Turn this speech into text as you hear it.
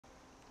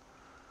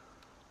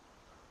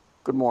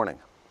Good morning.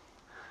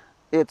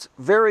 It's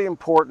very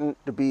important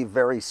to be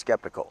very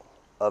skeptical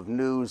of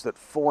news that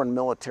foreign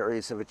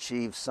militaries have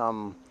achieved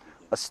some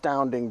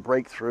astounding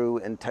breakthrough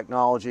in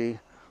technology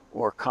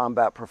or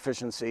combat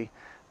proficiency,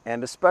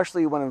 and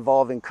especially when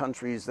involving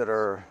countries that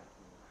are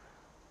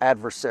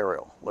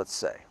adversarial, let's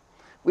say.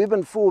 We've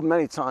been fooled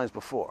many times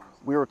before.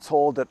 We were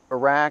told that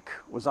Iraq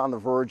was on the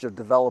verge of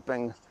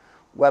developing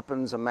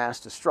weapons of mass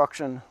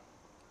destruction,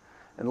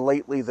 and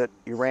lately that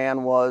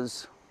Iran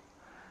was.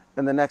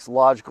 And the next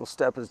logical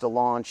step is to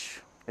launch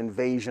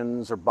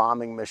invasions or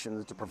bombing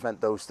missions to prevent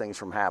those things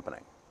from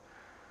happening.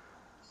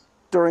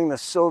 During the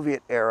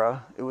Soviet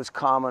era, it was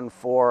common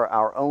for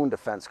our own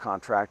defense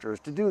contractors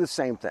to do the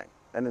same thing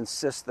and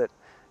insist that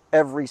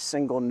every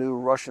single new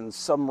Russian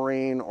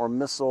submarine or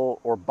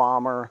missile or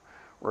bomber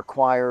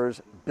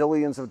requires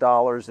billions of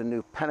dollars in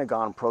new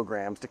Pentagon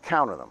programs to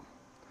counter them.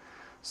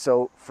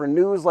 So for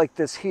news like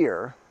this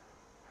here,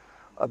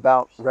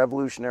 about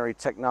revolutionary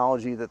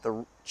technology that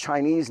the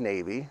Chinese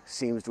Navy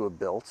seems to have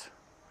built,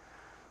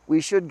 we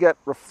should get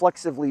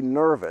reflexively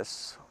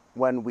nervous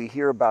when we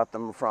hear about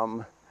them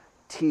from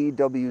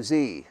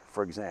TWZ,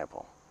 for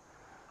example.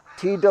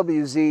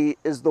 TWZ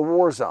is the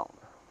war zone,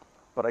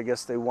 but I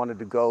guess they wanted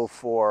to go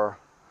for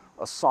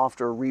a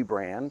softer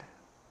rebrand.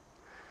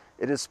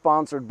 It is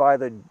sponsored by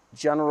the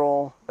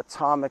General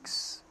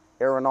Atomics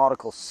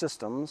Aeronautical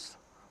Systems,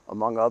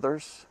 among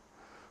others.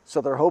 So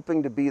they're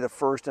hoping to be the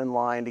first in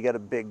line to get a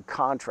big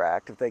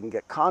contract if they can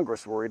get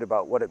Congress worried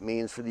about what it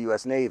means for the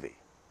U.S. Navy.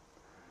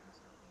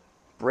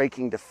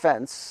 Breaking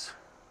Defense,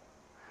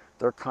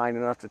 they're kind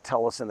enough to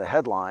tell us in the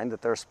headline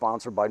that they're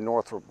sponsored by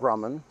Northrop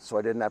Grumman, so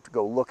I didn't have to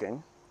go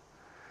looking.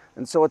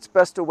 And so it's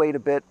best to wait a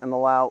bit and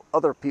allow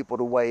other people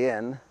to weigh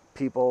in,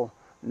 people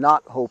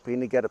not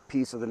hoping to get a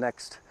piece of the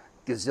next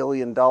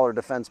gazillion-dollar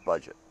defense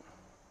budget.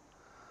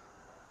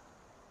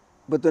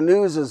 But the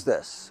news is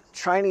this: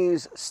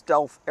 Chinese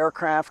stealth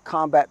aircraft,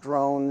 combat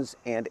drones,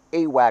 and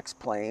AWACS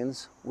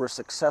planes were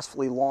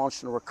successfully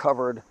launched and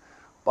recovered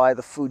by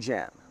the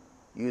Fujian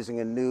using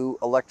a new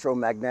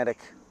electromagnetic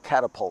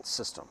catapult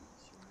system.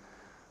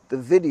 The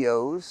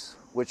videos,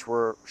 which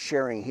we're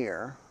sharing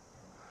here,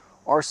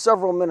 are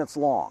several minutes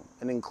long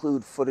and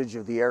include footage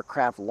of the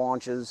aircraft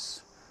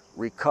launches,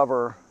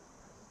 recover,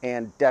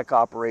 and deck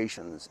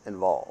operations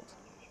involved.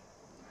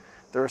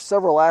 There are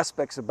several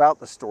aspects about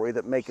the story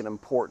that make it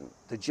important.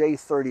 The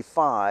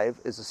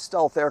J-35 is a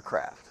stealth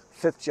aircraft,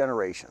 5th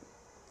generation,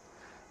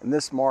 and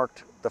this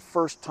marked the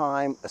first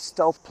time a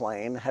stealth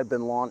plane had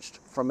been launched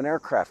from an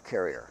aircraft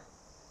carrier.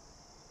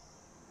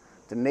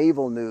 The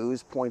naval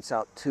news points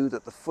out too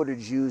that the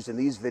footage used in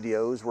these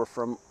videos were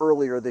from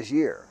earlier this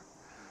year,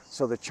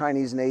 so the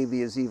Chinese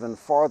Navy is even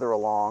farther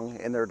along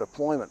in their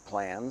deployment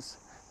plans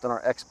than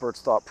our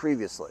experts thought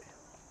previously.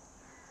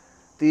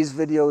 These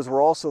videos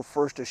were also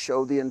first to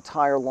show the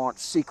entire launch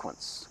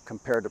sequence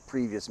compared to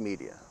previous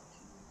media.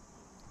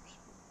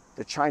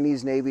 The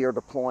Chinese Navy are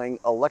deploying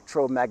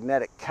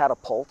electromagnetic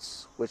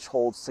catapults, which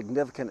hold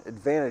significant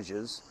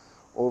advantages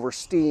over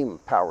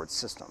steam-powered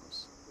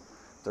systems.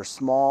 They're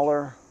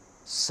smaller,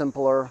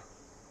 simpler,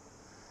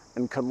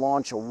 and can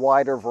launch a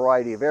wider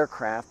variety of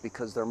aircraft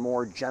because they're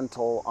more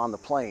gentle on the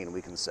plane,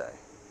 we can say.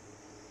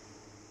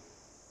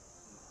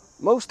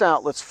 Most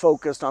outlets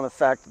focused on the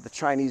fact that the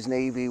Chinese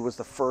Navy was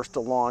the first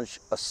to launch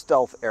a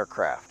stealth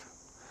aircraft.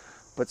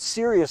 But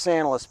serious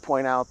analysts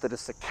point out that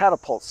it's the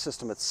catapult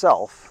system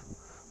itself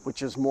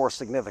which is more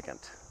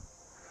significant.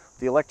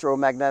 The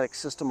electromagnetic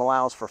system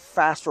allows for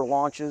faster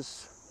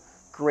launches,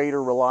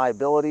 greater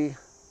reliability,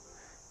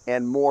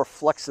 and more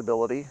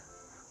flexibility,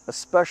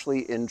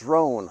 especially in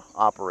drone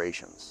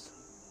operations.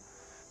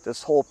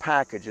 This whole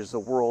package is the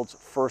world's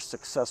first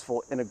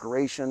successful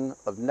integration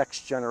of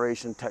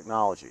next-generation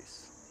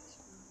technologies.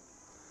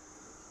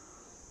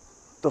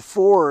 The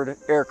Ford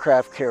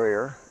aircraft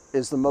carrier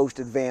is the most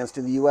advanced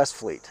in the U.S.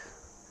 fleet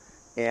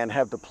and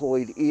have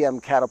deployed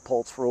EM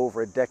catapults for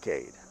over a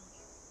decade.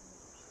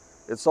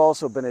 It's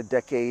also been a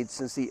decade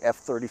since the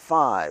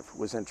F-35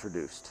 was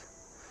introduced.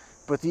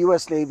 But the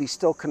U.S. Navy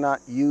still cannot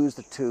use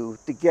the two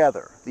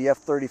together. The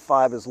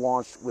F-35 is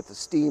launched with the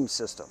steam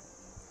system.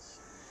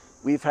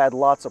 We've had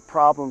lots of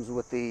problems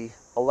with the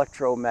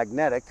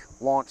electromagnetic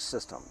launch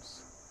systems.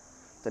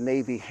 The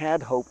Navy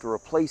had hoped to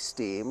replace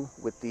steam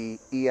with the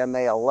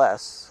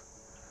EMALS,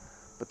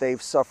 but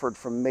they've suffered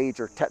from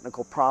major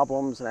technical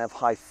problems and have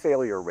high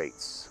failure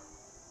rates.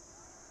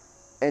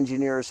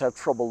 Engineers have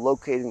trouble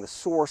locating the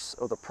source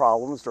of the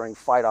problems during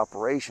flight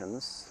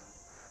operations,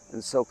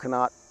 and so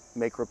cannot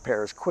make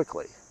repairs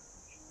quickly.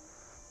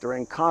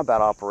 During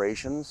combat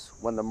operations,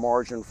 when the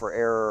margin for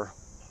error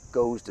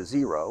goes to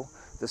zero,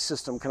 the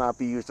system cannot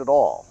be used at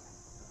all.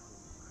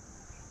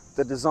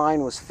 The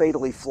design was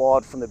fatally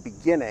flawed from the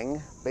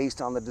beginning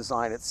based on the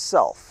design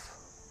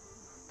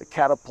itself. The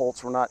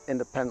catapults were not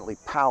independently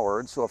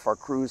powered, so if our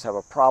crews have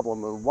a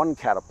problem with one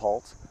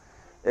catapult,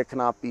 it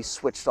cannot be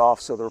switched off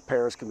so the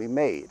repairs can be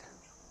made.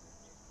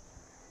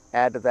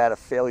 Add to that a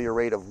failure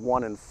rate of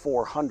 1 in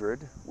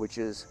 400, which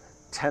is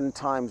 10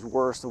 times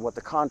worse than what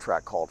the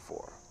contract called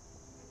for.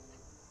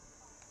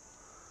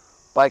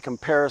 By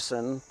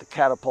comparison, the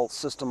catapult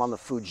system on the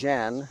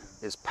Fujian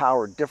is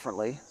powered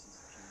differently,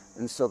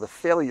 and so the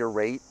failure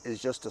rate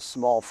is just a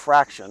small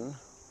fraction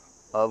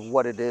of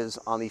what it is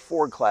on the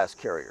Ford-class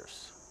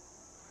carriers.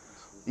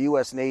 The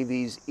U.S.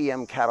 Navy's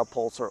EM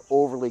catapults are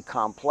overly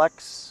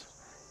complex,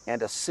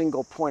 and a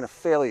single point of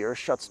failure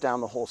shuts down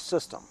the whole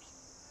system.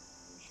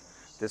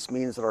 This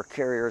means that our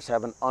carriers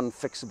have an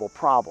unfixable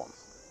problem.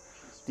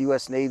 The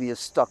U.S. Navy is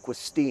stuck with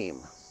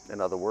steam, in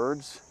other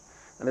words,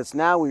 and it's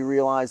now we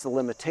realize the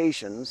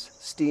limitations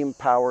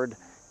steam-powered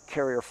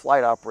carrier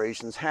flight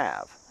operations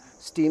have.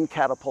 Steam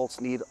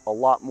catapults need a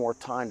lot more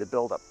time to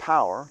build up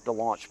power to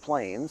launch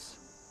planes,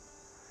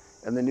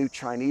 and the new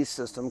Chinese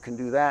system can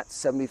do that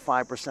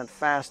 75%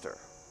 faster.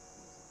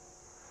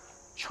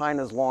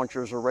 China's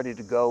launchers are ready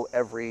to go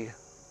every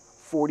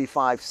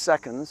 45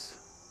 seconds,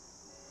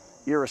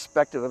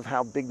 irrespective of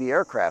how big the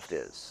aircraft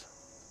is.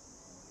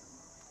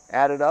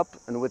 Add it up,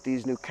 and with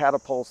these new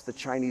catapults, the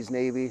Chinese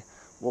Navy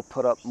will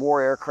put up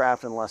more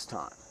aircraft in less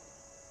time.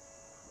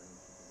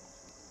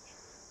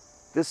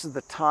 This is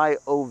the Tai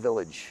O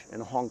village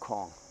in Hong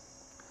Kong.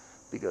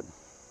 Be good.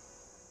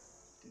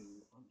 Do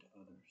unto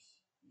others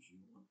as you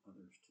want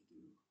others to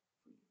do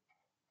for you.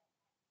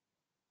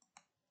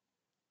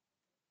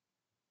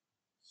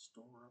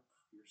 Store up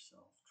for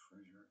yourself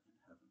treasure in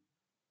heaven.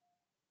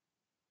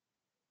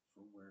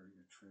 For where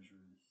your treasure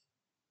is,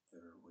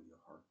 there will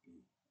your heart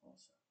be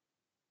also.